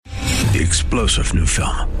The explosive new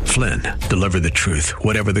film, Flynn, deliver the truth,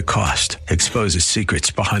 whatever the cost, exposes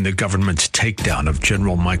secrets behind the government's takedown of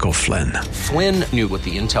General Michael Flynn. Flynn knew what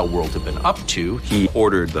the intel world had been up to. He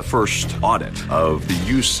ordered the first audit of the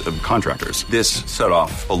use of contractors. This set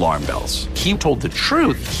off alarm bells. He told the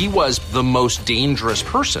truth. He was the most dangerous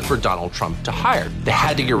person for Donald Trump to hire. They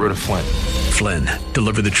had to get rid of Flynn. Flynn,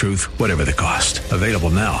 deliver the truth, whatever the cost. Available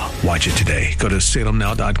now. Watch it today. Go to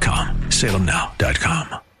salemnow.com.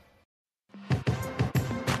 salemnow.com.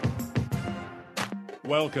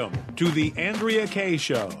 Welcome to the Andrea Kaye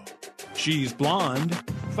Show. She's blonde,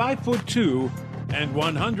 5'2", and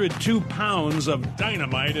 102 pounds of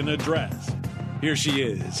dynamite in a dress. Here she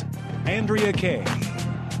is, Andrea Kaye.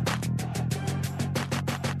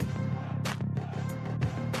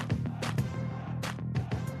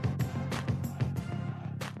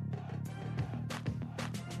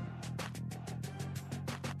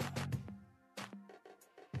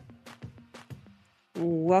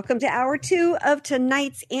 Welcome to hour 2 of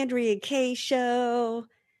tonight's Andrea Kaye Show.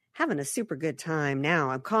 Having a super good time now.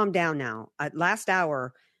 I'm calmed down now. Last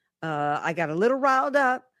hour, I got a little riled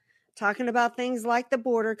up talking about things like the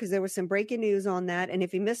border because there was some breaking news on that. And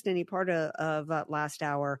if you missed any part of last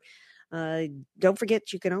hour, don't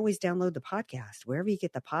forget you can always download the podcast wherever you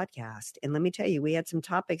get the podcast. And let me tell you, we had some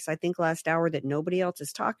topics, I think, last hour that nobody else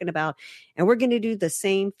is talking about. And we're going to do the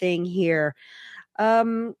same thing here.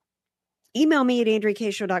 Email me at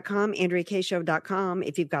AndreaKayeShow.com, AndreaKayeShow.com.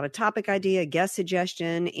 If you've got a topic idea, a guest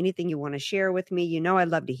suggestion, anything you want to share with me, you know I'd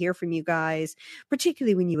love to hear from you guys,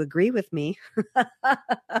 particularly when you agree with me.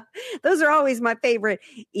 Those are always my favorite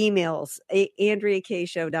emails,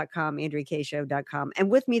 AndreaKayeShow.com, AndreaKayeShow.com. And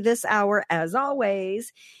with me this hour, as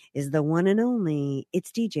always, is the one and only, it's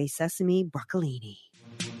DJ Sesame Broccolini.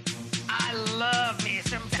 I love me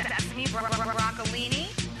some Sesame Broccolini.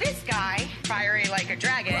 This guy, fiery like a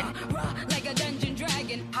dragon, like a dungeon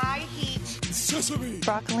dragon, high heat. Sesame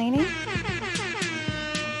Broccolini.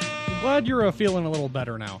 Glad you're feeling a little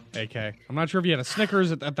better now, AK. I'm not sure if you had a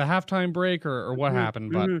Snickers at the halftime break or what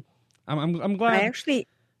happened, but I'm glad. I actually,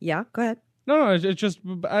 yeah, go ahead. No, it's just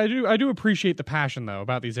I do appreciate the passion though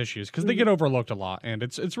about these issues because they get overlooked a lot, and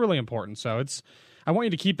it's really important. So I want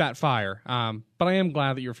you to keep that fire. But I am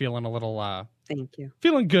glad that you're feeling a little. Thank you.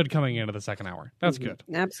 Feeling good coming into the second hour. That's good.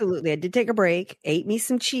 Absolutely. I did take a break, ate me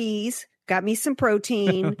some cheese, got me some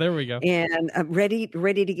protein. There we go. And I'm ready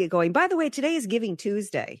to get going. By the way, today is Giving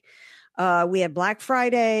Tuesday. We have Black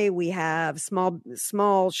Friday. We have small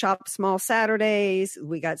shop, small Saturdays.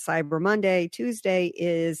 We got Cyber Monday. Tuesday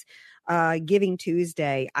is Giving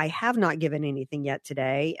Tuesday. I have not given anything yet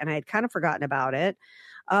today, and I had kind of forgotten about it.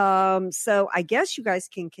 So I guess you guys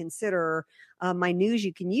can consider my News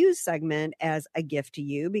You Can Use segment as a gift to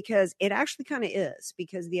you, because it actually kind of is,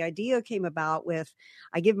 because the idea came about with,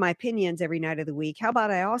 I give my opinions every night of the week. How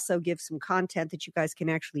about I also give some content that you guys can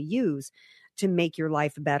actually use to make your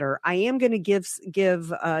life better? I am going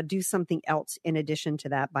to do something else in addition to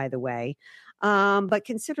that, by the way. But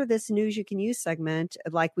consider this News You Can Use segment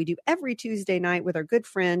like we do every Tuesday night with our good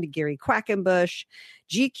friend, Gary Quackenbush,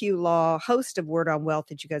 GQ Law, host of Word on Wealth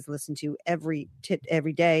that you guys listen to every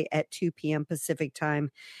day at 2 p.m. Pacific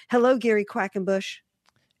time. Hello, Gary Quackenbush.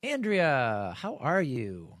 Andrea, how are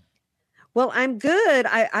you? Well, I'm good.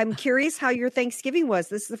 I'm curious how your Thanksgiving was.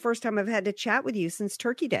 This is the first time I've had to chat with you since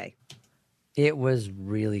Turkey Day. It was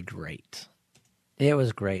really great. It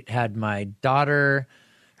was great. Had my daughter,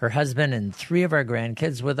 her husband, and 3 of our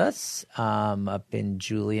grandkids with us up in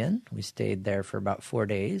Julian. We stayed there for about 4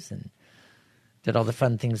 days and did all the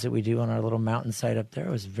fun things that we do on our little mountainside up there.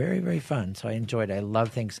 It was very, very fun. So I enjoyed it. I love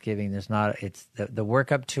Thanksgiving. The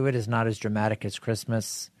work up to it is not as dramatic as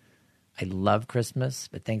Christmas. I love Christmas,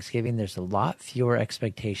 but Thanksgiving, there's a lot fewer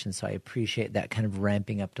expectations. So I appreciate that kind of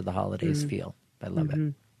ramping up to the holidays feel. I love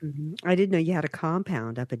it. Mm-hmm. I didn't know you had a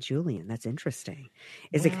compound up at Julian. That's interesting.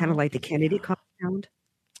 Is it kind of like the Kennedy compound?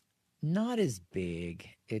 Not as big.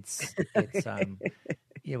 It's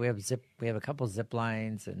yeah, we have a couple zip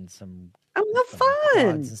lines and some fun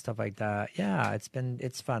quads and stuff like that. Yeah,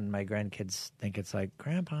 it's fun. My grandkids think it's like,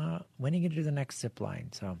 Grandpa, when are you gonna do the next zip line?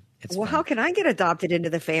 So it's fun. How can I get adopted into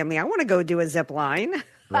the family? I want to go do a zip line.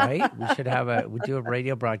 Right? We should do a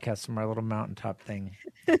radio broadcast from our little mountaintop thing.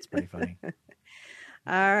 It's pretty funny.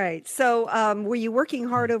 All right. So were you working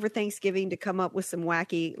hard over Thanksgiving to come up with some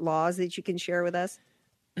wacky laws that you can share with us?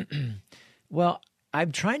 Well,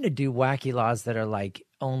 I'm trying to do wacky laws that are like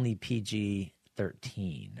only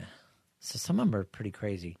PG-13. So some of them are pretty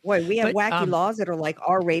crazy. Boy, we have wacky laws that are like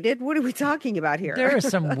R-rated. What are we talking about here? There are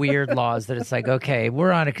some weird laws that it's like, okay,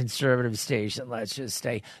 we're on a conservative station. Let's just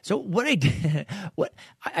stay. So what I did,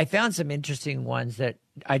 I found some interesting ones that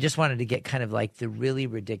I just wanted to get kind of like the really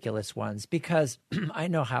ridiculous ones, because I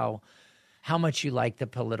know how much you like the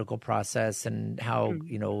political process and how,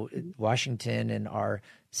 Washington and our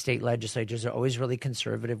state legislatures are always really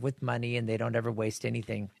conservative with money and they don't ever waste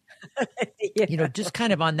anything. Yeah. Just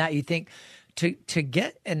kind of on that, you think to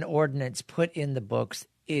get an ordinance put in the books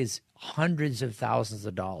is hundreds of thousands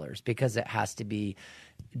of dollars, because it has to be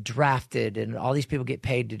drafted and all these people get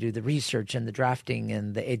paid to do the research and the drafting,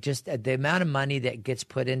 and the amount of money that gets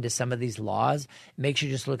put into some of these laws makes you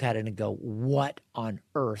just look at it and go, what on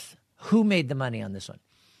earth? Who made the money on this one?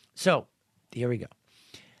 So here we go.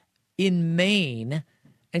 In Maine,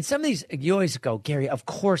 and some of these, you always go, Gary, of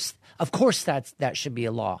course that should be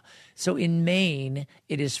a law. So in Maine,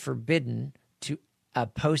 it is forbidden to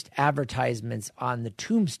post advertisements on the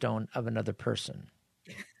tombstone of another person.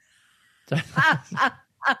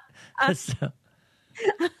 So,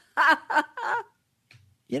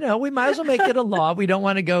 we might as well make it a law. We don't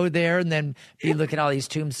want to go there and then be looking at all these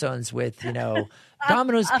tombstones with,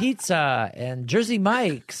 Domino's Pizza and Jersey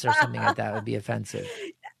Mike's or something like that. It would be offensive.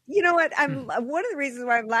 You know what? One of the reasons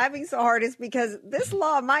why I'm laughing so hard is because this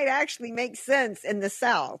law might actually make sense in the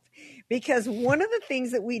South. Because one of the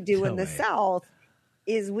things that we do in the South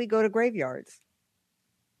is we go to graveyards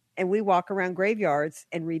and we walk around graveyards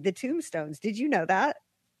and read the tombstones. Did you know that?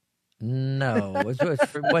 No.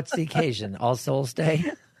 What's the occasion? All Souls Day?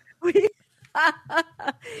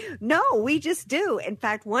 No, we just do. In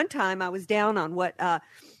fact, one time I was down on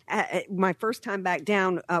my first time back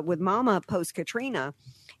down with Mama post Katrina.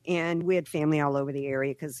 And we had family all over the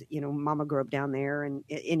area because, Mama grew up down there. And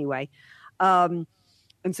anyway, and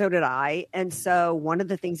so did I. And so one of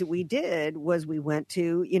the things that we did was we went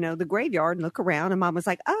to, the graveyard and look around. And Mom was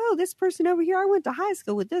like, oh, this person over here, I went to high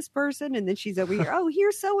school with this person. And then she's over here. Oh,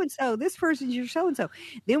 here's so-and-so. This person's your so-and-so.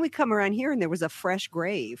 Then we come around here and there was a fresh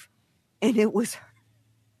grave. And it was,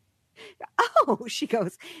 she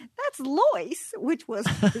goes, that's Lois, which was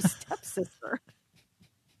her stepsister.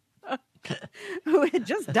 Who had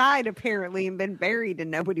just died apparently and been buried,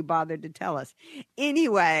 and nobody bothered to tell us.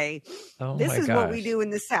 Anyway, this is what we do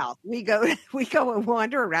in the South. We go and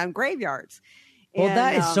wander around graveyards. Well,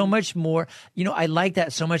 that is so much more. I like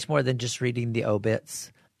that so much more than just reading the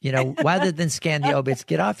obits. Rather than scan the obits,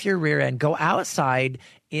 get off your rear end, go outside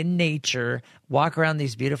in nature, walk around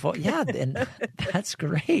these beautiful. Yeah, and that's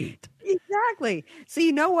great. Exactly. So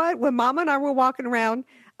you know what? When Mama and I were walking around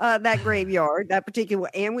that graveyard, that particular,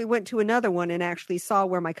 and we went to another one and actually saw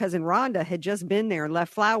where my cousin Rhonda had just been there and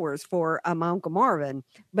left flowers for my Uncle Marvin.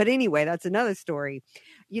 But anyway, that's another story.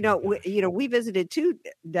 We visited too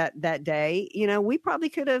that day. We probably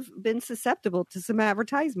could have been susceptible to some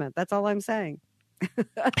advertisement. That's all I'm saying.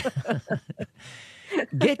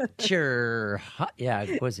 Get your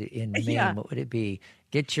was it in Maine? Yeah. What would it be?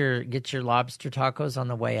 Get your lobster tacos on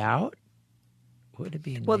the way out. What would it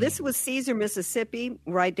be? Well, this was Caesar, Mississippi,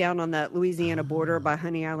 right down on the Louisiana border by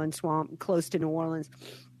Honey Island Swamp, close to New Orleans.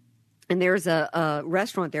 And there's a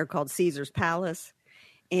restaurant there called Caesar's Palace.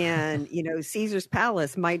 And Caesar's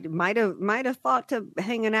Palace might have thought to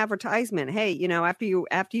hang an advertisement. Hey,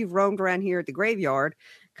 after you've roamed around here at the graveyard,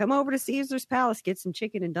 come over to Caesar's Palace, get some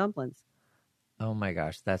chicken and dumplings. Oh my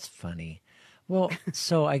gosh, that's funny. Well,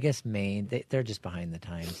 so I guess Maine, they're just behind the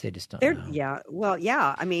times. They just don't know. Yeah. Well,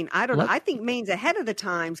 yeah. I mean, I don't know. I think Maine's ahead of the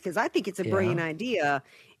times because I think it's a brilliant idea.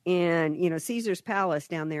 And, Caesar's Palace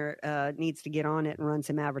down there needs to get on it and run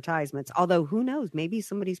some advertisements. Although, who knows? Maybe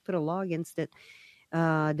somebody's put a law against it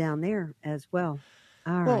down there as well.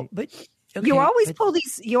 All right. But okay, you always pull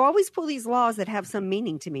these laws that have some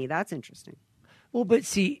meaning to me. That's interesting. Well, but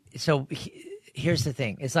see, so here's the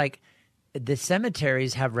thing. It's like, the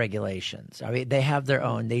cemeteries have regulations. I mean, they have their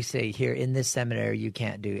own. They say here in this cemetery you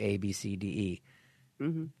can't do A, B, C, D, E.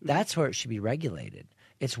 Mm-hmm. That's where it should be regulated.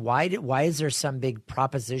 It's why is there some big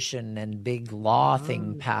proposition and big law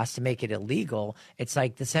thing passed to make it illegal? It's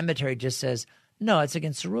like the cemetery just says, no, it's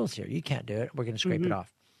against the rules here. You can't do it. We're going to scrape it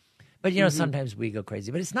off. But, sometimes we go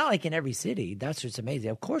crazy. But it's not like in every city. That's what's amazing.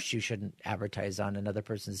 Of course you shouldn't advertise on another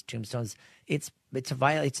person's tombstones. It's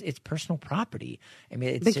personal property. I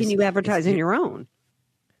mean, but can you advertise in your own?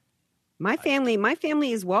 My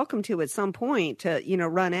family is welcome to at some point to,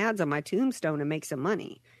 run ads on my tombstone and make some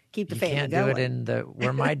money. Keep the family going. You can't do it in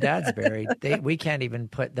where my dad's buried. We can't even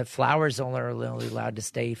put the flowers are only allowed to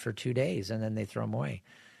stay for 2 days and then they throw them away.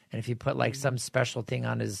 And if you put like some special thing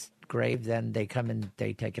on his grave, then they come and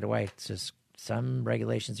they take it away. It's just some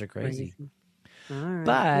regulations are crazy. All right.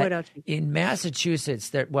 But What else? in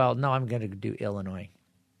Massachusetts, no, I'm going to do Illinois.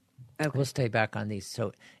 Okay. We'll stay back on these.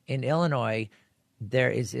 So in Illinois, there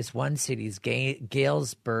is this one city,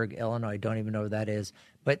 Galesburg, Illinois. Don't even know where that is.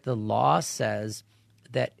 But the law says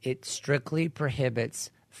that it strictly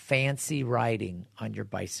prohibits fancy riding on your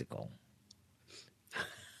bicycle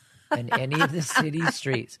in any of the city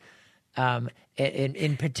streets.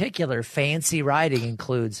 In particular, fancy riding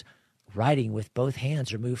includes riding with both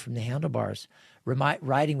hands removed from the handlebars,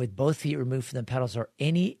 riding with both feet removed from the pedals, or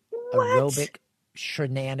any aerobic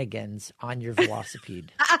shenanigans on your velocipede.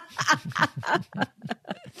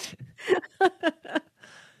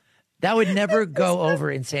 That would never go over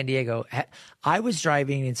in San Diego. I was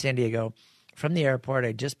driving in San Diego from the airport.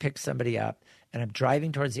 I just picked somebody up, and I'm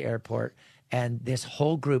driving towards the airport, and this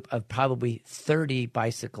whole group of probably 30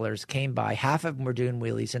 bicyclers came by. Half of them were doing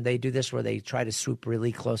wheelies, and they do this where they try to swoop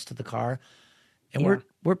really close to the car. And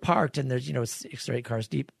we're parked, and there's 6 or 8 cars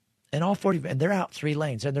deep. And all 40, and they're out 3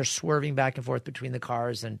 lanes, and they're swerving back and forth between the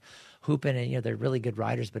cars and hooping, and they're really good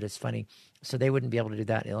riders, but it's funny. So they wouldn't be able to do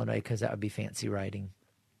that in Illinois because that would be fancy riding.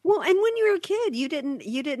 Well, and when you were a kid, you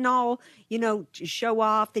didn't all, show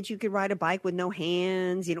off that you could ride a bike with no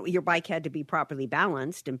hands. Your bike had to be properly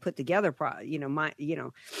balanced and put together, but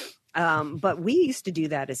we used to do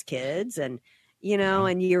that as kids, and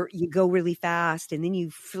and you go really fast, and then you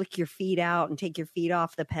flick your feet out and take your feet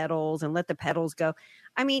off the pedals and let the pedals go.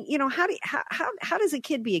 I mean, how does a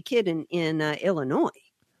kid be a kid in Illinois?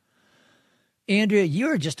 Andrea,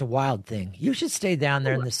 you're just a wild thing. You should stay down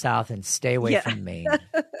there in the South and stay away from Maine.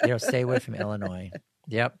 Stay away from Illinois.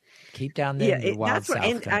 Yep. Keep down there in the wild South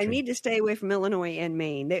country. I need to stay away from Illinois and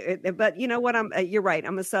Maine. But you know what? You're right.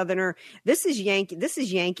 I'm a Southerner. This is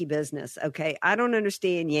Yankee business. Okay. I don't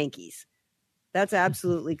understand Yankees. That's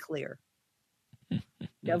absolutely clear.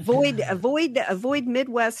 Avoid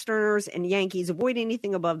Midwesterners and Yankees. Avoid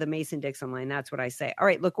anything above the Mason-Dixon line. That's what I say. All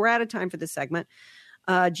right. Look, we're out of time for this segment.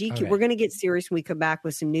 GQ, okay. We're going to get serious when we come back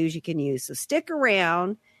with some news you can use. So stick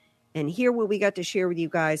around and hear what we got to share with you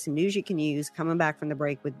guys. Some news you can use. Coming back from the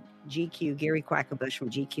break with GQ, Gary Quackenbush from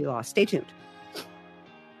GQ Law. Stay tuned.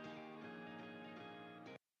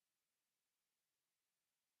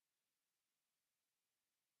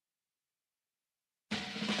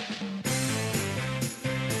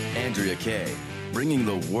 Andrea Kaye, bringing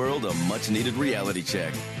the world a much-needed reality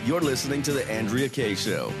check. You're listening to The Andrea Kaye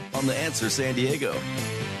Show on The Answer San Diego.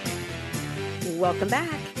 Welcome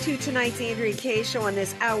back to tonight's Andrea Kaye Show on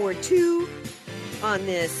this hour 2, on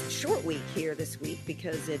this short week here this week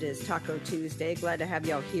because it is Taco Tuesday. Glad to have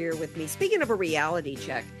y'all here with me. Speaking of a reality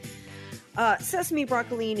check, Sesame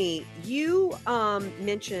Broccolini, you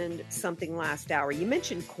mentioned something last hour. You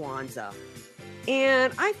mentioned Kwanzaa.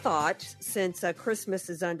 And I thought, since Christmas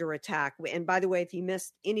is under attack, and by the way, if you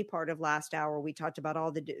missed any part of last hour, we talked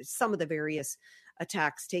about some of the various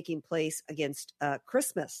attacks taking place against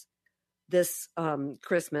Christmas this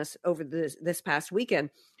Christmas over this past weekend.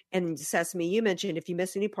 And Sesame, you mentioned if you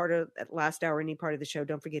missed any part of last hour, any part of the show,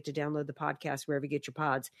 don't forget to download the podcast wherever you get your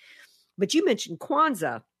pods. But you mentioned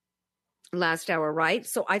Kwanzaa last hour, right?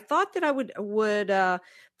 So I thought that I would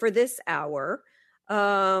for this hour,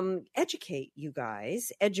 educate you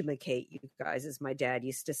guys, as my dad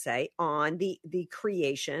used to say, on the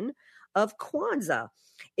creation of Kwanzaa.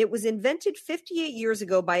 It was invented 58 years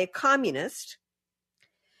ago by a communist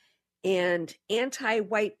and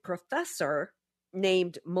anti-white professor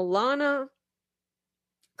named Maulana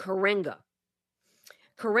Karenga.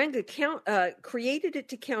 Karenga created it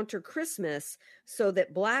to counter Christmas so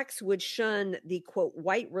that blacks would shun the, quote,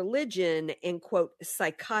 white religion and, quote,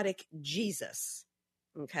 psychotic Jesus.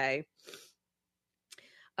 Okay.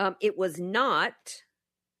 It was not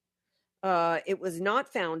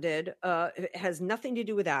founded, it has nothing to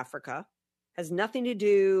do with Africa, has nothing to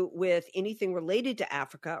do with anything related to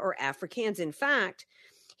Africa or Africans. In fact,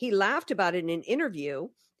 he laughed about it in an interview,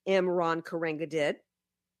 Imran Karenga did.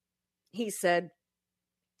 He said,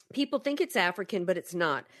 people think it's African, but it's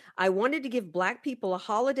not. I wanted to give black people a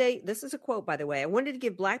holiday. This is a quote, by the way. I wanted to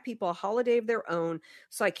give black people a holiday of their own,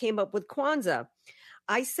 so I came up with Kwanzaa.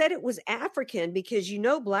 I said it was African because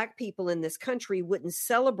black people in this country wouldn't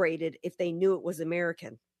celebrate it if they knew it was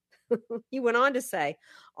American. He went on to say,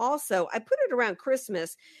 also, I put it around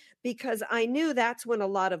Christmas because I knew that's when a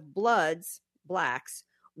lot of blacks,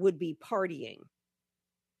 would be partying.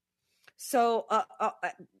 So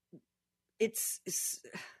it's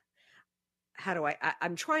how do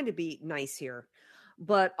I'm trying to be nice here.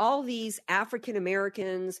 But all these African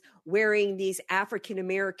Americans wearing these African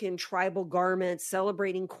American tribal garments,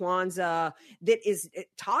 celebrating Kwanzaa,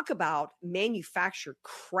 talk about manufactured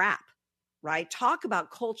crap. right? Talk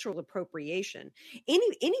about cultural appropriation.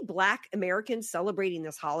 Any Black American celebrating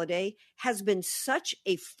this holiday has been such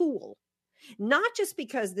a fool, not just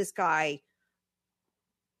because this guy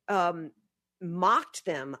mocked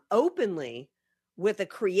them openly with a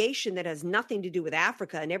creation that has nothing to do with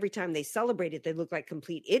Africa, and every time they celebrate it, they look like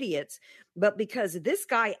complete idiots, but because this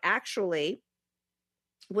guy actually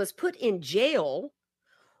was put in jail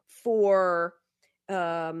for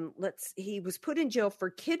he was put in jail for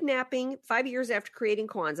kidnapping 5 years after creating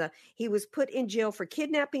Kwanzaa. He was put in jail for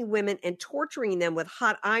kidnapping women and torturing them with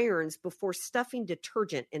hot irons before stuffing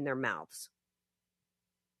detergent in their mouths.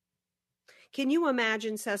 Can you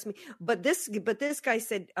imagine, Sesame? But this guy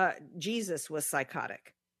said Jesus was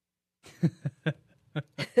psychotic.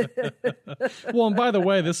 Well, and by the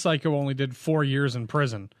way, this psycho only did 4 years in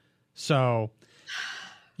prison. So,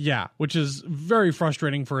 yeah, which is very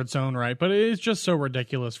frustrating for its own right. But it's just so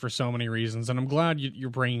ridiculous for so many reasons. And I'm glad you're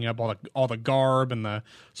bringing up all the garb and the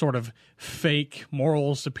sort of fake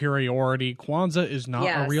moral superiority. Kwanzaa is not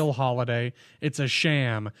a real holiday. It's a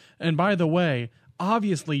sham. And by the way,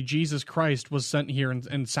 obviously, Jesus Christ was sent here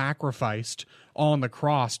and sacrificed on the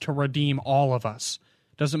cross to redeem all of us.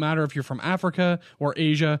 Doesn't matter if you're from Africa or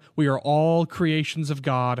Asia, we are all creations of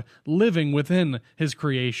God living within his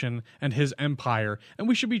creation and his empire. And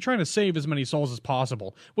we should be trying to save as many souls as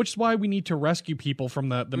possible, which is why we need to rescue people from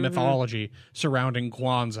the mythology surrounding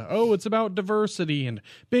Kwanzaa. Oh, it's about diversity and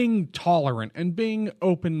being tolerant and being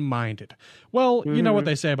open-minded. Well, you know what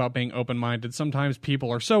they say about being open-minded. Sometimes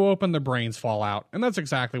people are so open their brains fall out. And that's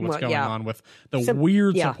exactly what's going on with the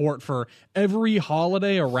weird support for every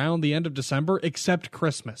holiday around the end of December except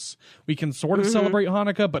Christmas. We can sort of celebrate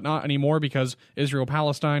Hanukkah, but not anymore because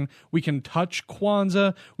Israel-Palestine. We can touch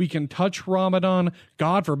Kwanzaa. We can touch Ramadan.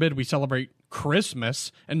 God forbid we celebrate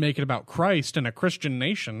Christmas and make it about Christ and a Christian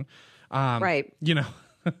nation. Right. You know.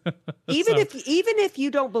 even if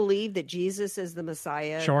you don't believe that Jesus is the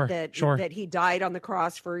Messiah, that he died on the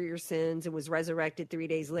cross for your sins and was resurrected 3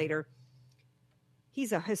 days later,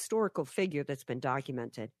 he's a historical figure that's been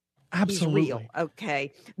documented. Absolutely. He's real.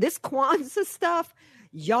 Okay. This Kwanzaa stuff,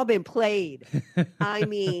 y'all been played. I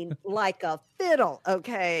mean, like a fiddle.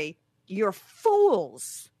 Okay. You're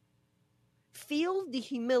fools. Feel the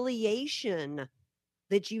humiliation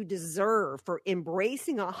that you deserve for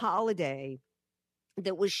embracing a holiday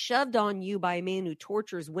that was shoved on you by a man who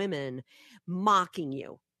tortures women, mocking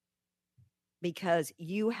you because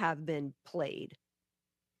you have been played.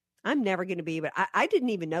 I'm never going to be able I didn't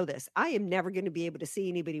even know this. I am never going to be able to see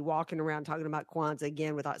anybody walking around talking about Kwanzaa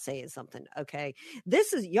again without saying something. Okay.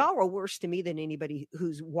 Y'all are worse to me than anybody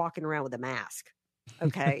who's walking around with a mask.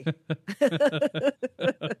 Okay.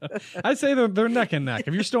 I say they're neck and neck.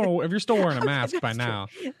 If you're still wearing a mask by now.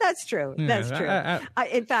 That's true. That's true.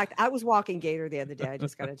 In fact, I was walking Gator the other day. I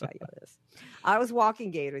just got to tell you this. I was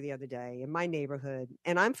walking Gator the other day in my neighborhood,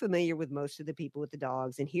 and I'm familiar with most of the people with the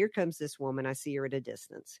dogs. And here comes this woman. I see her at a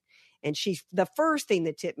distance, and the first thing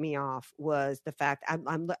that tipped me off was the fact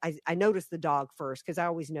I noticed the dog first, because I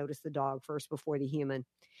always notice the dog first before the human.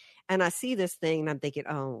 And I see this thing, and I'm thinking,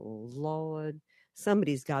 oh Lord.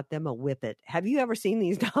 Somebody's got them a whippet. Have you ever seen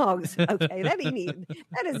these dogs? Okay,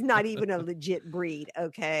 that is not even a legit breed.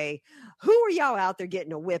 Okay, who are y'all out there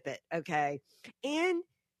getting a whippet? Okay, and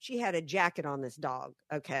she had a jacket on this dog.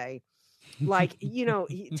 Okay, like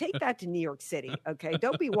take that to New York City. Okay,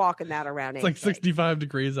 don't be walking that around. It's like 65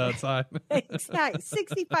 degrees outside. It's nice,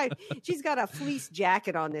 65. She's got a fleece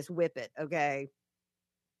jacket on this whippet. Okay.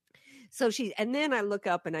 So and then I look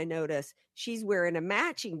up and I notice she's wearing a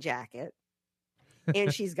matching jacket.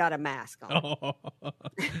 And she's got a mask on. Oh,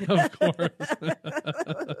 of course.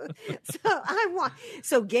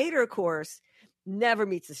 So Gator, of course, never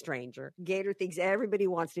meets a stranger. Gator thinks everybody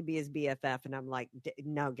wants to be his BFF. And I'm like,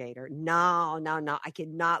 no, Gator, no. I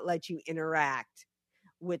cannot let you interact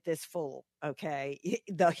with this fool. Okay.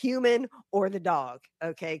 The human or the dog.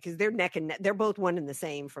 Okay. Cause they're neck and neck. They're both one and the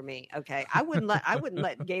same for me. Okay. I wouldn't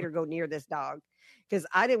let Gator go near this dog because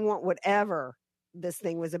I didn't want whatever this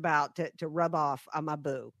thing was about to rub off on my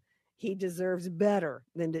boo. He deserves better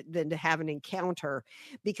than to have an encounter,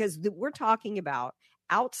 because we're talking about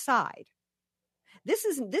outside. This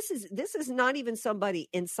is not even somebody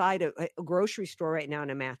inside a grocery store right now in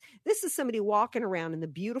a mask. This is somebody walking around in the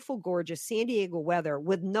beautiful, gorgeous San Diego weather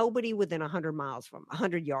with nobody within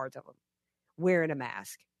 100 yards of them wearing a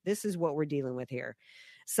mask. This is what we're dealing with here.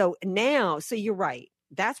 So you're right.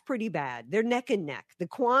 That's pretty bad. They're neck and neck. The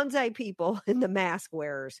Kwanzaa people and the mask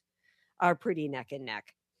wearers are pretty neck and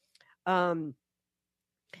neck.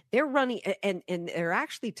 They're running and they're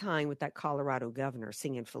actually tying with that Colorado governor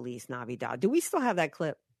singing Feliz Navidad. Do we still have that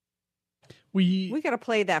clip? We got to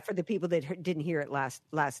play that for the people that didn't hear it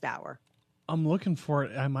last hour. I'm looking for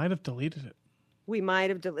it. I might have deleted it. We might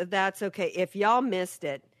have. That's okay. If y'all missed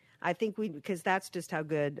it, I think because that's just how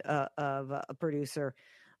good of a producer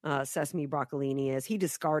Sesame Broccolini is. He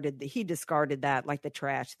discarded that like the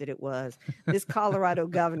trash that it was. This Colorado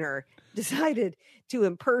governor decided to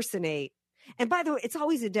impersonate. And by the way, it's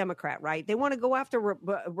always a Democrat, right? They want to go after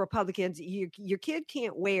Republicans. Your kid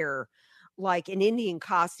can't wear like an Indian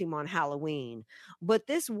costume on Halloween, but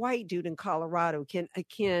this white dude in Colorado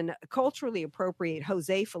can culturally appropriate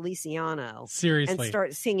Jose Feliciano. Seriously. And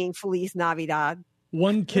start singing Feliz Navidad.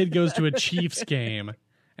 One kid goes to a Chiefs game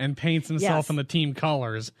and paints himself in the team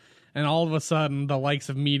colors, and all of a sudden the likes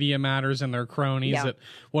of Media Matters and their cronies at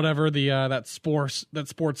whatever the that sports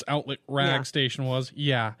outlet rag station was.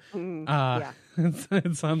 It's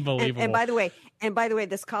unbelievable. And by the way,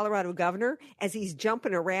 this Colorado governor, as he's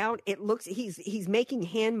jumping around, it looks he's making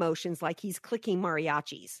hand motions like he's clicking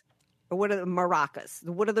mariachis. Or what are the maracas?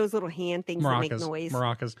 What are those little hand things that make noise?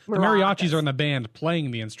 Maracas. The mariachis are in the band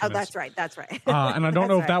playing the instruments. Oh, that's right. And I don't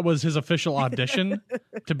know if that was his official audition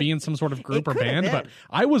to be in some sort of group or band, but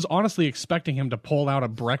I was honestly expecting him to pull out a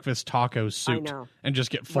breakfast taco suit and just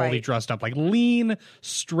get fully dressed up, like lean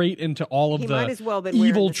straight into all of the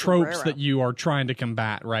evil tropes that you are trying to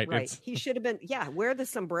combat, right? Right. He should have been, wear the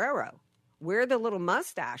sombrero. Wear the little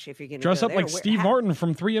mustache if you're going to dress up like Steve Martin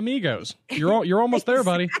from Three Amigos. You're almost there,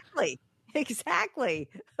 buddy. Exactly.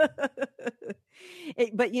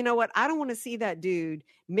 But you know what? I don't want to see that dude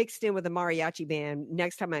mixed in with a mariachi band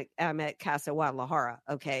next time I'm at Casa Guadalajara,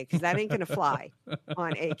 okay? Because that ain't going to fly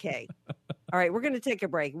on AK. All right, we're going to take a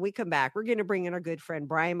break. When we come back, we're going to bring in our good friend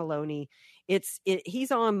Brian Maloney.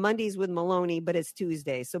 He's on Mondays with Maloney, but it's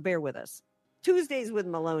Tuesday, so bear with us. Tuesdays with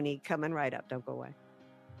Maloney coming right up. Don't go away.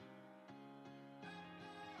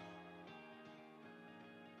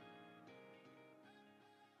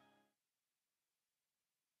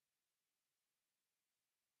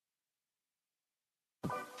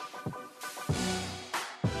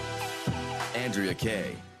 Andrea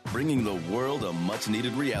Kaye, bringing the world a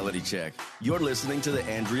much-needed reality check. You're listening to The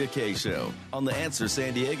Andrea Kaye Show on The Answer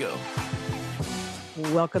San Diego.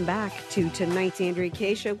 Welcome back to tonight's Andrea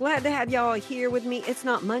Kaye Show. Glad to have y'all here with me. It's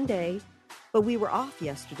not Monday, but we were off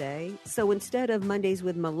yesterday. So instead of Mondays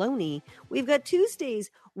with Maloney, we've got Tuesdays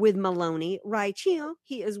with Maloney. Right here.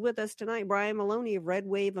 He is with us tonight. Brian Maloney of Red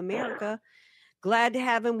Wave America. Glad to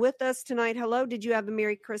have him with us tonight. Hello. Did you have a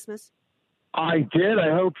Merry Christmas? I did.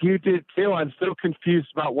 I hope you did too. I'm so confused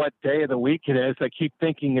about what day of the week it is. I keep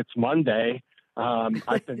thinking it's Monday.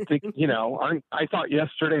 I've been thinking, I thought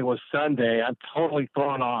yesterday was Sunday. I'm totally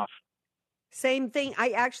thrown off. Same thing. I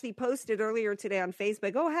actually posted earlier today on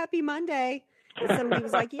Facebook, oh, happy Monday. And somebody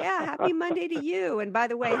was like, yeah, happy Monday to you. And by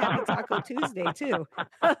the way, happy Taco Tuesday, too.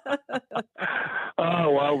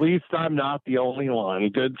 Oh, well, at least I'm not the only one.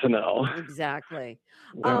 Good to know. Exactly.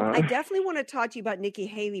 I definitely want to talk to you about Nikki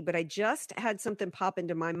Haley, but I just had something pop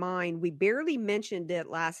into my mind. We barely mentioned it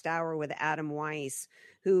last hour with Adam Weiss,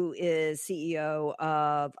 who is CEO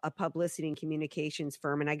of a publicity and communications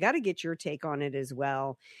firm. And I got to get your take on it as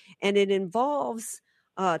well. And it involves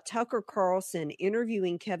Tucker Carlson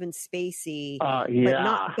interviewing Kevin Spacey,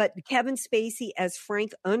 but Kevin Spacey as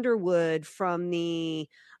Frank Underwood from the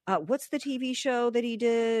what's the TV show that he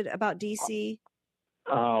did about DC?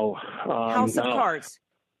 House of Cards.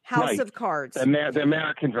 House of Cards. The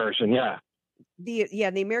American version,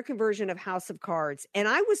 the American version of House of Cards. And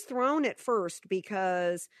I was thrown at first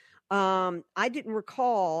because I didn't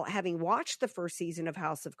recall, having watched the first season of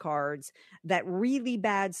House of Cards, that really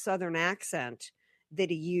bad Southern accent that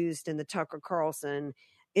he used in the Tucker Carlson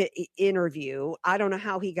interview. I don't know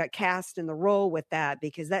how he got cast in the role with that,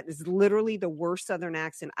 because that is literally the worst Southern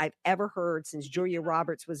accent I've ever heard since Julia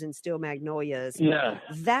Roberts was in Steel Magnolias. Yeah.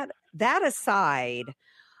 That aside,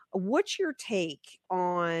 what's your take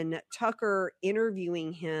on Tucker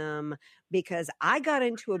interviewing him? Because I got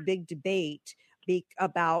into a big debate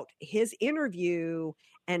about his interview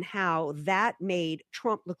and how that made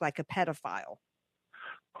Trump look like a pedophile.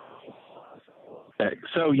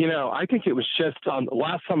 So, I think it was just on the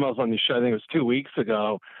last time I was on the show, I think it was 2 weeks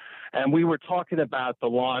ago, and we were talking about the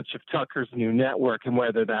launch of Tucker's new network and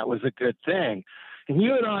whether that was a good thing. And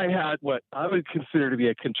you and I had what I would consider to be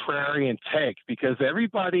a contrarian take, because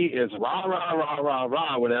everybody is rah, rah, rah, rah,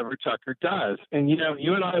 rah, whatever Tucker does. And,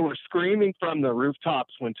 you and I were screaming from the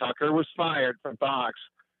rooftops when Tucker was fired from Fox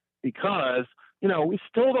because we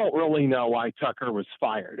still don't really know why Tucker was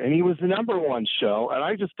fired. And he was the number one show. And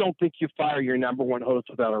I just don't think you fire your number one host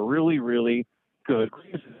without a really, really good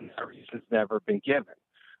reason. That reason's never been given.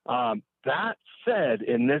 That said,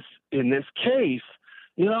 in this case,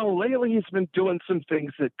 lately he's been doing some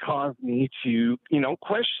things that cause me to,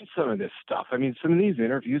 question some of this stuff. I mean, some of these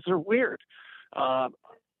interviews are weird.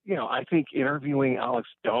 I think interviewing Alex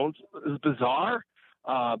Jones is bizarre.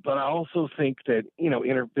 But I also think that,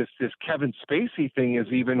 this Kevin Spacey thing is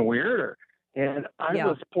even weirder. And I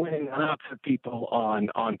was pointing out to people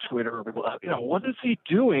on Twitter, what is he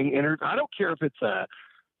doing? And I don't care if it's a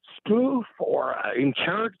spoof or in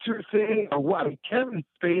character thing or what. I mean, Kevin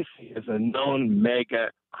Spacey is a known mega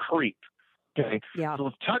creep. Okay. Yeah. So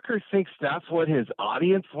if Tucker thinks that's what his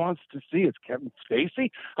audience wants to see, is Kevin Spacey.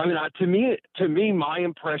 I mean, to me, my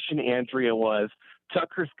impression, Andrea, was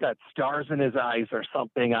Tucker's got stars in his eyes or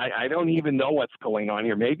something. I don't even know what's going on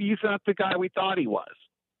here. Maybe he's not the guy we thought he was.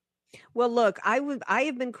 Well, look, I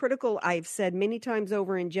have been critical. I've said many times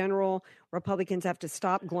over, in general, Republicans have to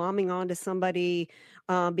stop glomming onto somebody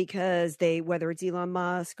because whether it's Elon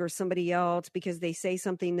Musk or somebody else, because they say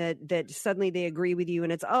something that suddenly they agree with you,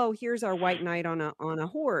 and it's, oh, here's our white knight on a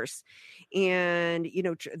horse. And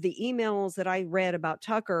the emails that I read about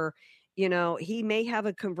Tucker, he may have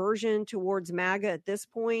a conversion towards MAGA at this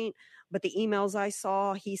point, but the emails I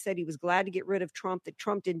saw, he said he was glad to get rid of Trump, that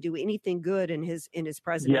Trump didn't do anything good in his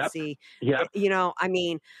presidency. Yep. I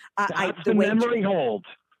mean, that's the memory hold.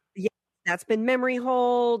 Yeah, that's been memory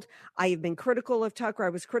hold. I have been critical of Tucker. I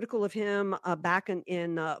was critical of him back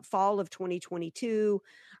in fall of 2022.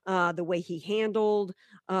 The way he handled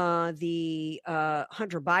the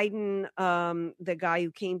Hunter Biden, the guy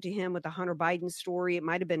who came to him with the Hunter Biden story. It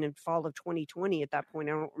might have been in fall of 2020 at that point.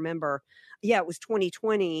 I don't remember. Yeah, it was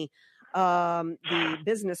 2020. The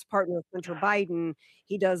business partner of Hunter Biden,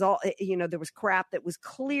 he does all, there was crap that was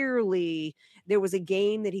clearly, there was a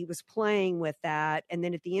game that he was playing with that. And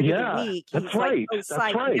then at the end of the week, he's like, oh,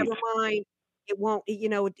 psych, never mind. It won't,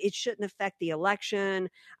 it shouldn't affect the election.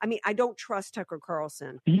 I mean, I don't trust Tucker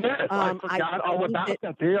Carlson. Yes, I forgot all about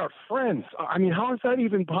that. They are friends. I mean, how is that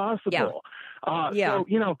even possible? Yeah.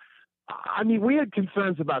 So, I mean, we had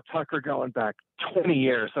concerns about Tucker going back 20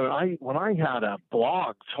 years. So when I had a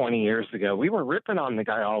blog 20 years ago, we were ripping on the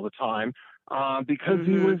guy all the time because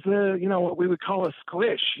he was, what we would call a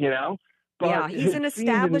squish, But he's an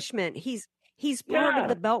establishment. He's part of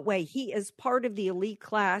the Beltway. He is part of the elite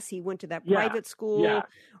class. He went to that private school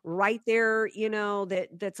right there,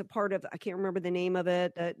 that's a part of, I can't remember the name of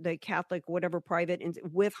it, the Catholic, whatever private,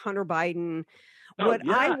 with Hunter Biden.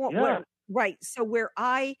 Right.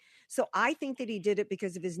 So I think that he did it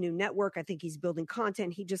because of his new network. I think he's building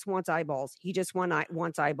content. He just wants eyeballs. He just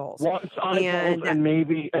wants eyeballs. Wants eyeballs and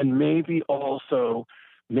maybe also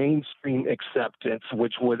mainstream acceptance,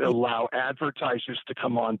 which would allow advertisers to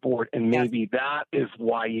come on board. And maybe that is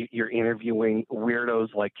why you're interviewing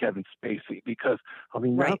weirdos like Kevin Spacey, because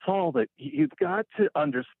that's all that you've got to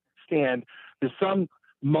understand. There's some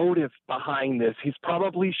motive behind this. He's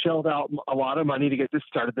probably shelled out a lot of money to get this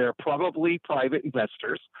started. They're probably private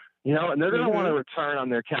investors, and they're going to want a return on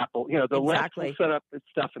their capital. The left will set up this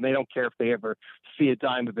stuff and they don't care if they ever see a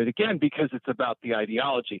dime of it again because it's about the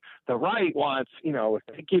ideology. The right wants, if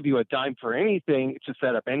they give you a dime for anything to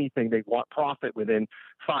set up anything, they want profit within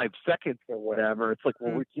 5 seconds or whatever. It's like,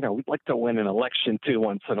 well, we'd like to win an election too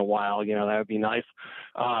once in a while. That would be nice.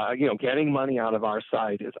 Getting money out of our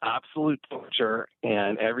side is absolute torture,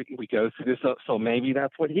 and we go through this. So maybe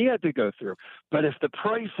that's what he had to go through. But if the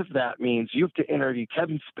price of that means you have to interview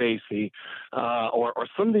Kevin Spacey or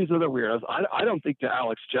some of these other weirdos, I don't think the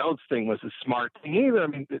Alex Jones thing was a smart thing either. I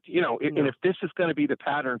mean, and if this is going to be the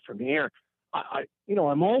pattern from here,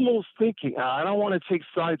 I'm almost thinking I don't want to take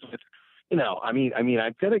sides with. I'm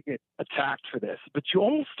going to get attacked for this, but you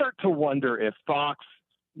almost start to wonder if Fox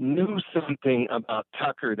knew something about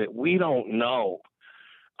Tucker that we don't know.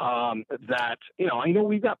 I know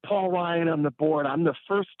we've got Paul Ryan on the board. I'm the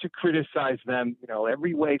first to criticize them,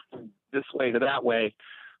 every way from this way to that way.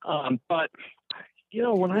 But,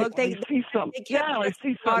 when I see something, I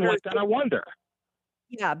see something like that, I wonder.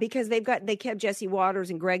 Yeah, because they kept Jesse Waters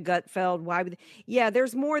and Greg Gutfeld. Why would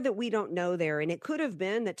there's more that we don't know there. And it could have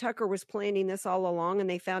been that Tucker was planning this all along and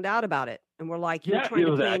they found out about it. And we're like, you're trying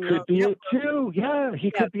to plan that could be it too. Yeah,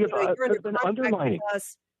 he could be undermining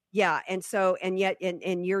us. Yeah. And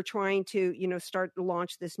you're trying to, start to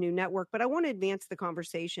launch this new network. But I want to advance the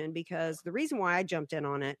conversation because the reason why I jumped in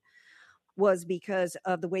on it was because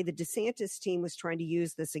of the way the DeSantis team was trying to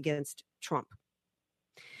use this against Trump.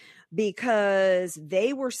 because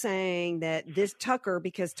they were saying that this Tucker,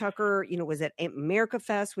 because Tucker, was at America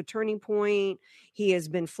Fest with Turning Point. He has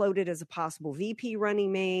been floated as a possible VP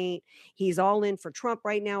running mate. He's all in for Trump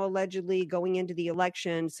right now, allegedly going into the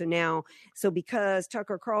election. So because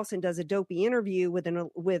Tucker Carlson does a dopey interview with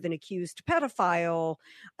an accused pedophile,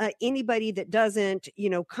 anybody that doesn't,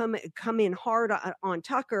 come in hard on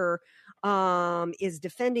Tucker, is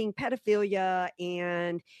defending pedophilia,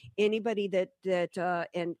 and anybody that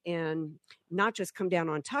and not just come down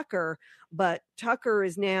on Tucker, but Tucker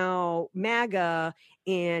is now MAGA,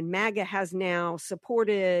 and MAGA has now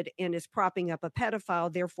supported and is propping up a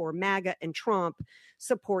pedophile. Therefore, MAGA and Trump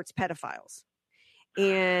supports pedophiles.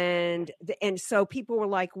 And so people were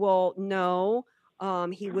like, well, no,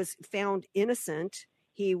 he was found innocent.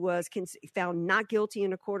 He was found not guilty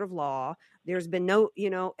in a court of law. There's been no,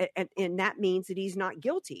 and that means that he's not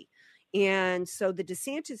guilty. And so the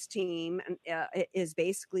DeSantis team is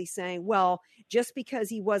basically saying, well, just because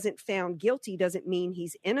he wasn't found guilty doesn't mean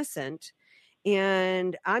he's innocent.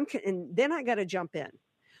 And then I got to jump in,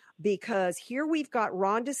 because here we've got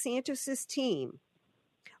Ron DeSantis's team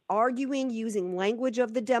arguing using language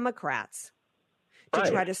of the Democrats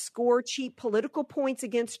to try to score cheap political points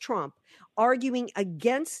against Trump, arguing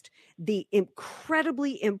against the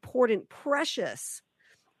incredibly important, precious,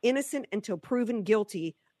 innocent until proven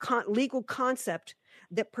guilty legal concept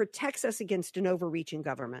that protects us against an overreaching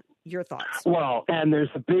government. Your thoughts? Well, and there's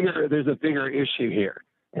a bigger issue here,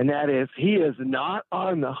 and that is he is not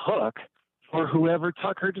on the hook for whoever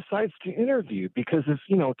Tucker decides to interview, because if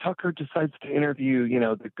Tucker decides to interview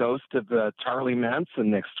the ghost of Charlie Manson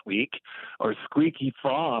next week, or Squeaky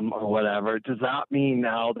Fromm or whatever, does that mean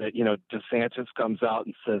now that DeSantis comes out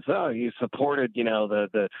and says, oh, you supported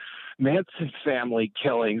the Manson family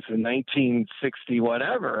killings in 1960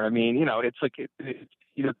 whatever? I mean, it's like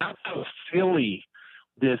that's how silly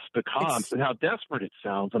this becomes and how desperate it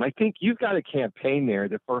sounds. And I think you've got a campaign there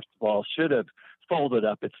that, first of all, should have folded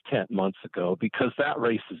up its tent months ago, because that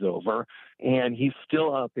race is over, and he's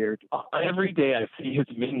still out there. Every day I see his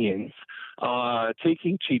minions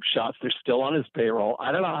taking cheap shots. They're still on his payroll.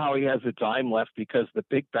 I don't know how he has a dime left, because the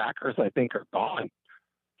big backers, I think, are gone.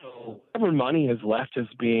 So whatever money is left is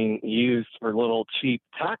being used for little cheap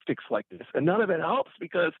tactics like this, and none of it helps,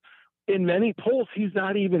 because in many polls he's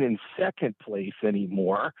not even in second place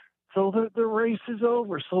anymore. So the race is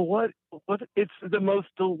over. So what? It's the most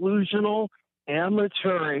delusional,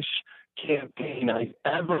 amateurish campaign I've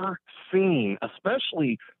ever seen,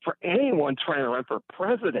 especially for anyone trying to run for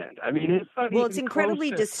president. I mean, it's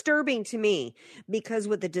incredibly disturbing to me, because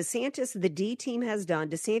what the D team has done,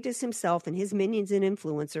 DeSantis himself and his minions and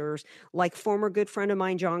influencers, like former good friend of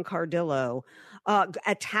mine, John Cardillo,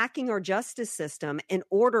 attacking our justice system and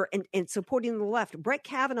order and supporting the left. Brett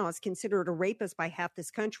Kavanaugh is considered a rapist by half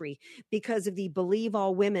this country because of the believe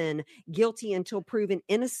all women guilty until proven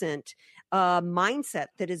innocent mindset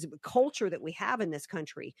that is culture that we have in this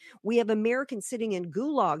country. We have Americans sitting in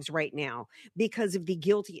gulags right now because of the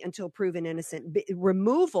guilty until proven innocent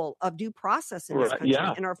removal of due process in this country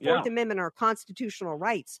and our Fourth Amendment, our constitutional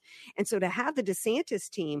rights. And so to have the DeSantis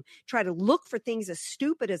team try to look for things as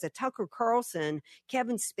stupid as a Tucker Carlson,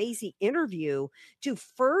 Kevin Spacey interview to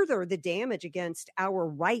further the damage against our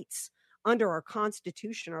rights under our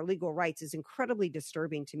Constitution, our legal rights, is incredibly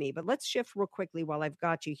disturbing to me. But let's shift real quickly while I've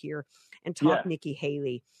got you here and talk Nikki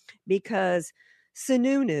Haley, because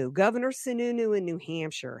Governor Sununu in New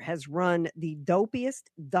Hampshire has run the dopiest,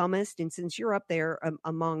 dumbest, and since you're up there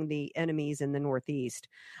among the enemies in the Northeast,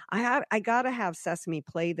 I got to have Sesame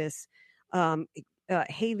play this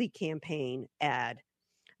Haley campaign ad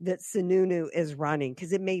that Sununu is running,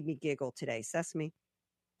 because it made me giggle today. Sesame.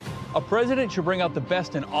 A president should bring out the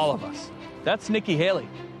best in all of us. That's Nikki Haley.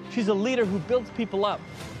 She's a leader who builds people up.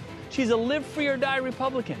 She's a live free or die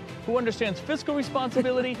Republican who understands fiscal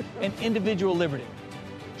responsibility and individual liberty.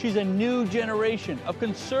 She's a new generation of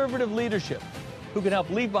conservative leadership who can help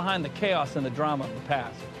leave behind the chaos and the drama of the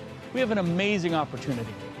past. We have an amazing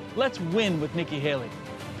opportunity. Let's win with Nikki Haley,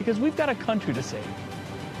 because we've got a country to save.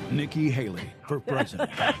 Nikki Haley for president.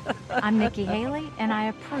 I'm Nikki Haley, and I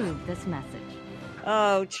approve this message.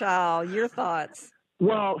 Oh, child, your thoughts?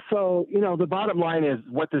 Well, so, the bottom line is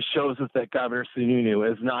what this shows us that Governor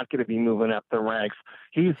Sununu is not going to be moving up the ranks.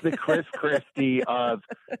 He's the Chris Christie of,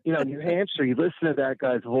 New Hampshire. You listen to that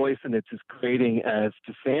guy's voice, and it's as grating as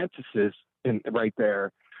DeSantis's right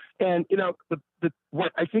there. And,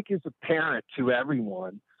 what I think is apparent to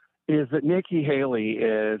everyone is that Nikki Haley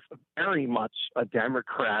is very much a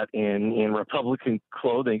Democrat in Republican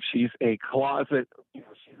clothing. She's a closet, she's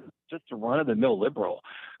just a run-of-the-mill liberal.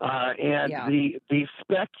 The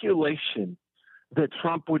speculation that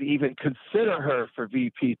Trump would even consider her for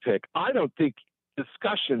VP pick. I don't think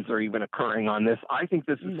discussions are even occurring on this. I think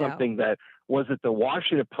this is something that was it the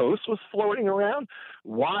Washington Post was floating around.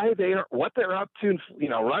 What they're up to.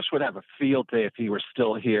 Rush would have a field day if he were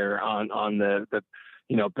still here on the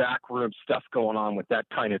backroom stuff going on with that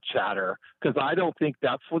kind of chatter, because I don't think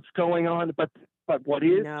that's what's going on. But what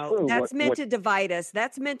is true? That's meant to divide us.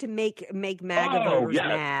 That's meant to make MAGA voters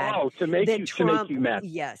mad. Oh, to make you mad.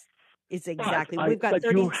 Yes, it's exactly. We've got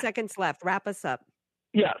 30 seconds left. Wrap us up.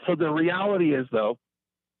 Yeah. So the reality is, though,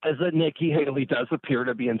 is that Nikki Haley does appear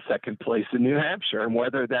to be in second place in New Hampshire, and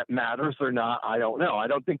whether that matters or not, I don't know. I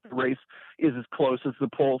don't think the race is as close as the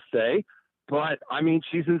polls say. But, I mean,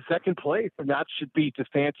 she's in second place, and that should be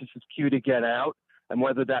DeSantis' cue to get out. And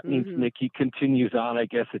whether that means Nikki continues on, I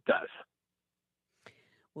guess it does.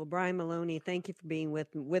 Well, Brian Maloney, thank you for being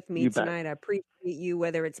with me tonight. I appreciate you,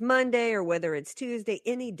 whether it's Monday or whether it's Tuesday,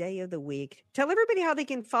 any day of the week. Tell everybody how they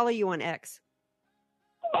can follow you on X.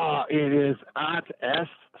 It is at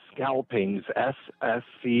Scalpings,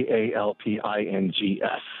 SSCALPINGS.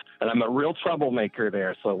 And I'm a real troublemaker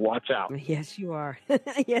there, so watch out. Yes, you are.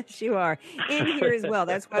 Yes, you are. And here as well.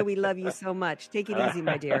 That's why we love you so much. Take it easy,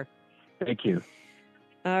 my dear. Thank you.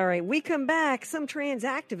 All right, we come back. Some trans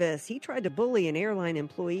activist, he tried to bully an airline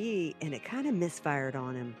employee, and it kind of misfired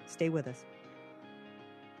on him. Stay with us.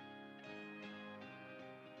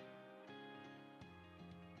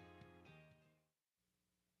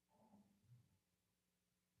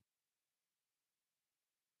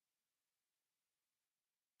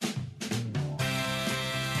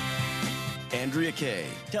 Andrea Kaye,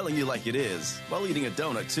 telling you like it is while eating a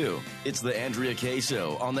donut, too. It's the Andrea Kaye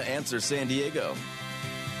Show on The Answer San Diego.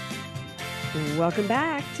 Welcome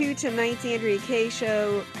back to tonight's Andrea Kaye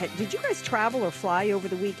Show. Did you guys travel or fly over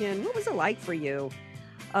the weekend? What was it like for you?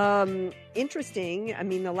 Interesting. I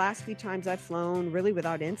mean, the last few times I've flown, really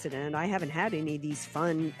without incident, I haven't had any of these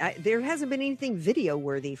fun. There hasn't been anything video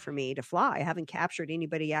worthy for me to fly. I haven't captured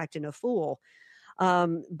anybody acting a fool.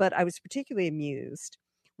 But I was particularly amused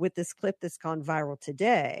with this clip that's gone viral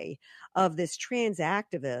today of this trans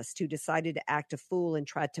activist who decided to act a fool and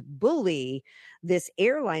tried to bully this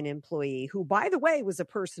airline employee who, by the way, was a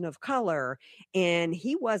person of color, and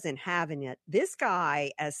he wasn't having it. This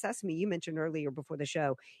guy, as Sesame, you mentioned earlier before the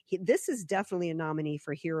show, this is definitely a nominee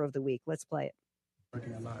for Hero of the Week. Let's play it.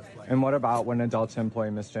 And what about when an adult employee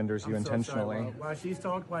misgenders you intentionally? While he's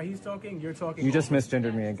talking, you're talking. You just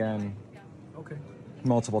misgendered me again. Okay.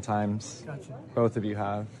 Multiple times. Gotcha. Both of you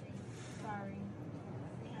have. Sorry.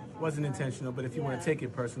 Wasn't intentional, but if you want to take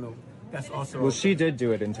it personal, that's also. Well, she did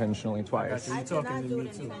do it intentionally twice. You're talking to me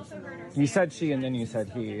too. You said she and then you said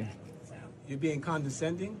he. You're being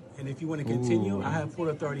condescending, and if you want to continue, I have Port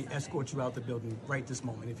Authority escort you out the building right this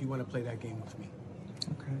moment if you want to play that game with me.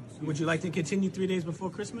 Okay. Would you like to continue 3 days before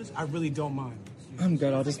Christmas? I really don't mind. I'm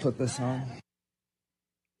good. I'll just put this on.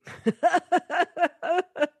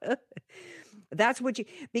 That's what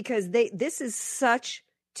because this is such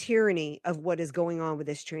tyranny of what is going on with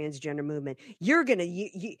this transgender movement. You're going to,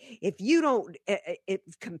 if you don't,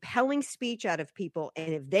 compelling speech out of people,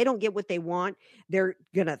 and if they don't get what they want, they're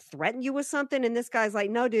going to threaten you with something. And this guy's like,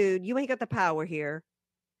 no, dude, you ain't got the power here.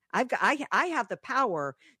 I have the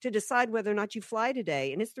power to decide whether or not you fly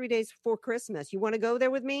today. And it's 3 days before Christmas. You want to go there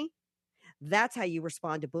with me? That's how you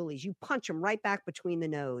respond to bullies. You punch them right back between the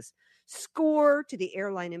nose. Score to the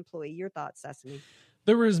airline employee. Your thoughts, Sesame?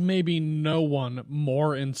 There is maybe no one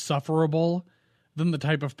more insufferable than the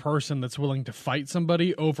type of person that's willing to fight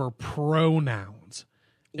somebody over pronouns.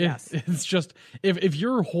 Yes. It's just, if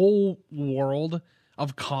your whole world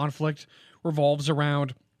of conflict revolves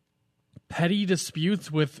around petty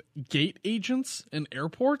disputes with gate agents in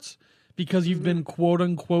airports because you've been quote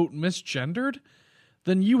unquote misgendered,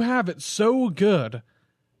 then you have it so good,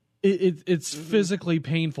 it's physically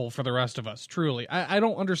painful for the rest of us, truly. I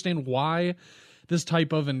don't understand why this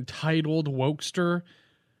type of entitled wokester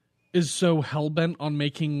is so hell-bent on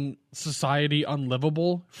making society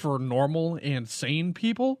unlivable for normal and sane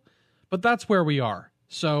people, but that's where we are.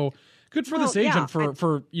 So good for this agent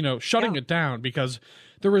for shutting it down, because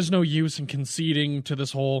there is no use in conceding to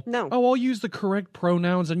this whole, I'll use the correct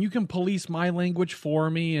pronouns and you can police my language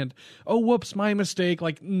for me, and, whoops, my mistake.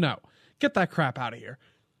 Like, no, get that crap out of here.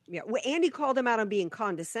 Yeah. Well, Andy called him out on being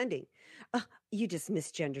condescending. You just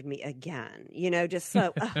misgendered me again. Just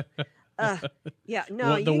so, yeah,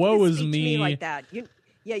 no, the woe is me. To me like that.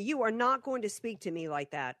 You are not going to speak to me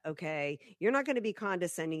like that. Okay. You're not going to be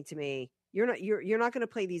condescending to me. You're not going to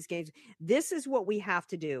play these games. This is what we have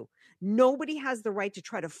to do. Nobody has the right to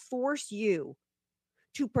try to force you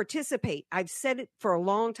to participate. I've said it for a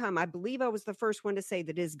long time. I believe I was the first one to say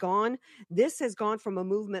that it is gone. This has gone from a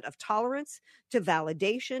movement of tolerance to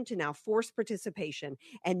validation to now forced participation.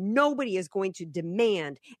 And nobody is going to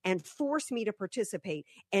demand and force me to participate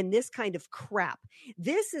in this kind of crap.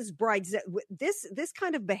 This is this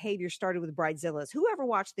kind of behavior started with Bridezillas. Whoever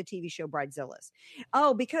watched the TV show Bridezillas?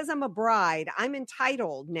 Oh, because I'm a bride, I'm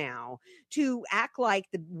entitled now to act like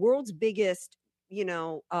the world's biggest,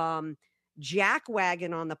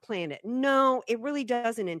 jackwagon on the planet. No, it really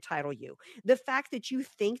doesn't entitle you. The fact that you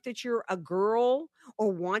think that you're a girl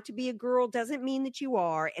or want to be a girl doesn't mean that you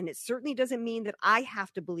are. And it certainly doesn't mean that I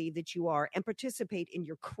have to believe that you are and participate in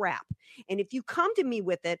your crap. And if you come to me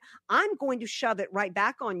with it, I'm going to shove it right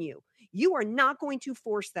back on you. You are not going to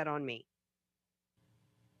force that on me.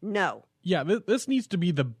 No. Yeah, this needs to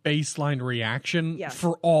be the baseline reaction Yes.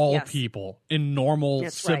 for all Yes. people in normal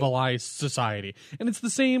That's civilized society. And it's the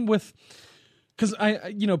same with, because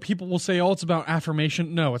people will say, "Oh, it's about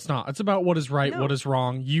affirmation." No, it's not. It's about what is right, what is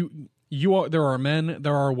wrong. You are. There are men,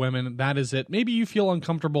 there are women. That is it. Maybe you feel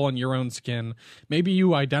uncomfortable in your own skin. Maybe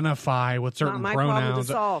you identify with certain Not my problem to pronouns.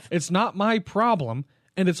 solve. It's not my problem,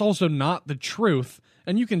 and it's also not the truth.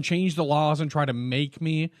 And you can change the laws and try to make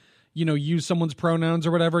me, use someone's pronouns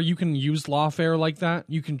or whatever. You can use lawfare like that.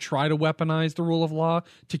 You can try to weaponize the rule of law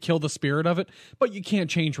to kill the spirit of it, but you can't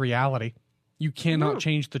change reality. You cannot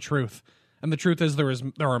change the truth. And the truth is there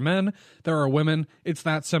are men, there are women. It's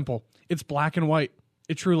that simple. It's black and white.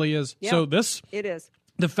 It truly is. Yeah, So it is.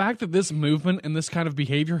 the fact that this movement and this kind of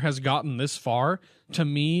behavior has gotten this far, to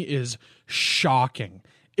me, is shocking.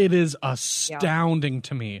 It is astounding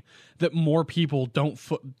to me that more people don't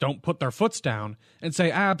put their foots down and say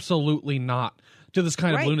absolutely not to this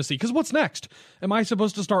kind of lunacy. Because what's next? Am I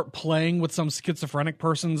supposed to start playing with some schizophrenic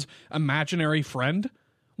person's imaginary friend?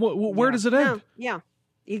 Where does it end? Yeah,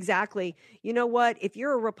 exactly. You know what? If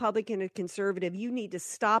you're a Republican or conservative, you need to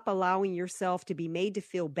stop allowing yourself to be made to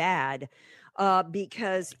feel bad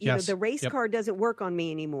because the race card doesn't work on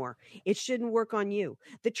me anymore. It shouldn't work on you.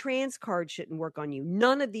 The trans card shouldn't work on you.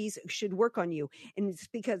 None of these should work on you. And it's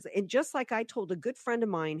because, and just like I told a good friend of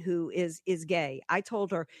mine who is gay, I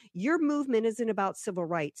told her, your movement isn't about civil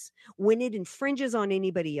rights when it infringes on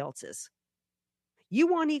anybody else's. You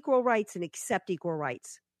want equal rights and accept equal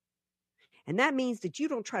rights. And that means that you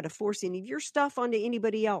don't try to force any of your stuff onto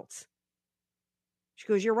anybody else. She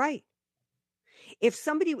goes, you're right. If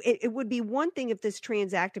somebody, it would be one thing if this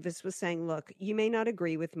trans activist was saying, look, you may not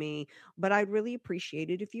agree with me, but I'd really appreciate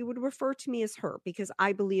it if you would refer to me as her because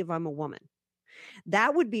I believe I'm a woman.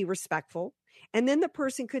 That would be respectful. And then the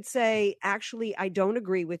person could say, actually, I don't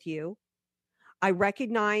agree with you. I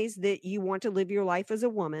recognize that you want to live your life as a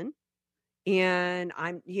woman. And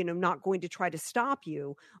I'm, not going to try to stop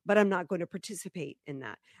you, but I'm not going to participate in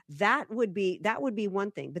that. That would be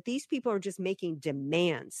one thing. But these people are just making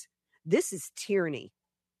demands. This is tyranny.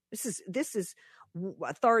 This is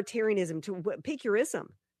authoritarianism to pick your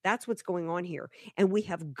ism. That's what's going on here. And we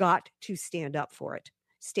have got to stand up for it,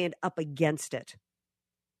 stand up against it,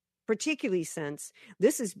 particularly since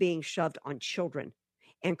this is being shoved on children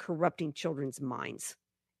and corrupting children's minds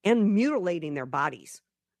and mutilating their bodies.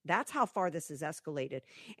 That's how far this has escalated.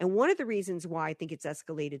 And one of the reasons why I think it's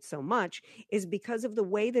escalated so much is because of the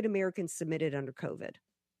way that Americans submitted under COVID.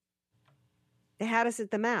 They had us at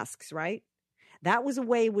the masks, right? That was a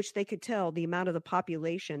way in which they could tell the amount of the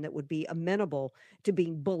population that would be amenable to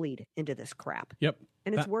being bullied into this crap. Yep.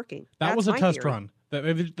 And it's working. That was a test run.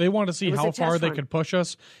 They wanted to see how far they could push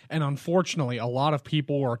us. And unfortunately, a lot of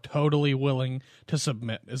people were totally willing to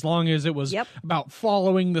submit as long as it was about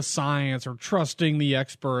following the science or trusting the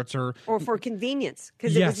experts or for convenience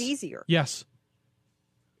because it was easier. Yes.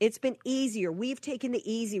 It's been easier. We've taken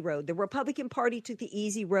the easy road. The Republican Party took the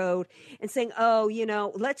easy road and saying,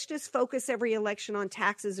 let's just focus every election on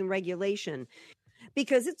taxes and regulation.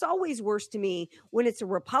 Because it's always worse to me when it's a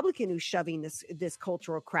Republican who's shoving this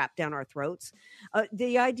cultural crap down our throats.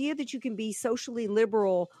 The idea that you can be socially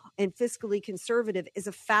liberal and fiscally conservative is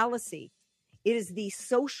a fallacy. It is the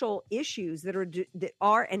social issues that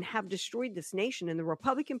are and have destroyed this nation, and the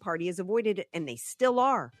Republican Party has avoided it, and they still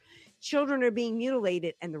are. Children are being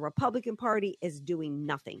mutilated, and the Republican Party is doing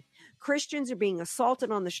nothing. Christians are being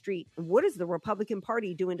assaulted on the street. What is the Republican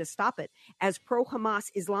Party doing to stop it? As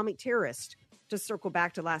pro-Hamas Islamic terrorists, to circle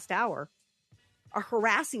back to last hour, are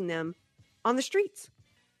harassing them on the streets.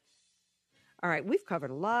 All right, we've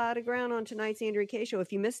covered a lot of ground on tonight's Andrea Kaye Show.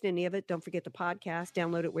 If you missed any of it, don't forget the podcast.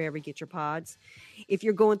 Download it wherever you get your pods. If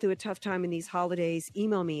you're going through a tough time in these holidays,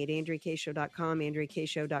 email me at AndreaKayeShow.com,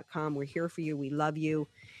 AndreaKayeShow.com. We're here for you. We love you.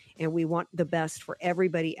 And we want the best for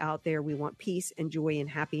everybody out there. We want peace and joy and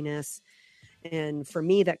happiness. And for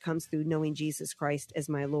me, that comes through knowing Jesus Christ as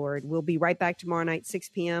my Lord. We'll be right back tomorrow night, 6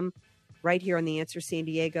 p.m., right here on The Answer San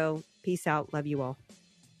Diego. Peace out. Love you all.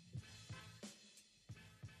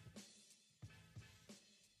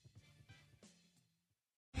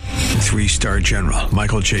 Three-star General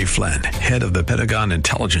Michael J. Flynn, head of the Pentagon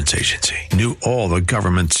Intelligence Agency, knew all the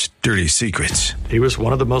government's dirty secrets. He was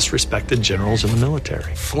one of the most respected generals in the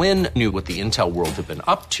military. Flynn knew what the intel world had been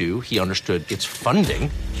up to. He understood its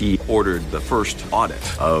funding. He ordered the first audit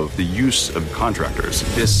of the use of contractors.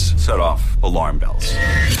 This set off alarm bells.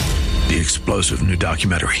 The explosive new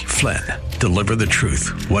documentary, Flynn, Deliver the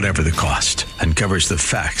Truth, Whatever the Cost, uncovers the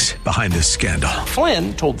facts behind this scandal.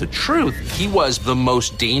 Flynn told the truth. He was the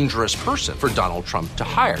most dangerous person for Donald Trump to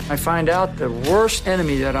hire. I find out the worst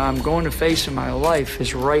enemy that I'm going to face in my life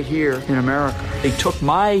is right here in America. They took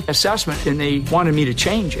my assessment and they wanted me to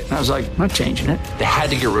change it. And I was like, I'm not changing it. They had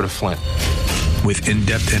to get rid of Flynn. With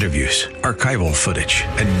in-depth interviews, archival footage,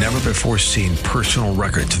 and never-before-seen personal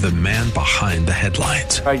records of the man behind the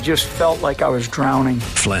headlines. I just felt like I was drowning.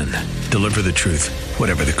 Flynn, Deliver the Truth,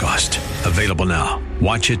 Whatever the Cost. Available now.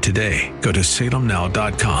 Watch it today. Go to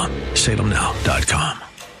salemnow.com. salemnow.com.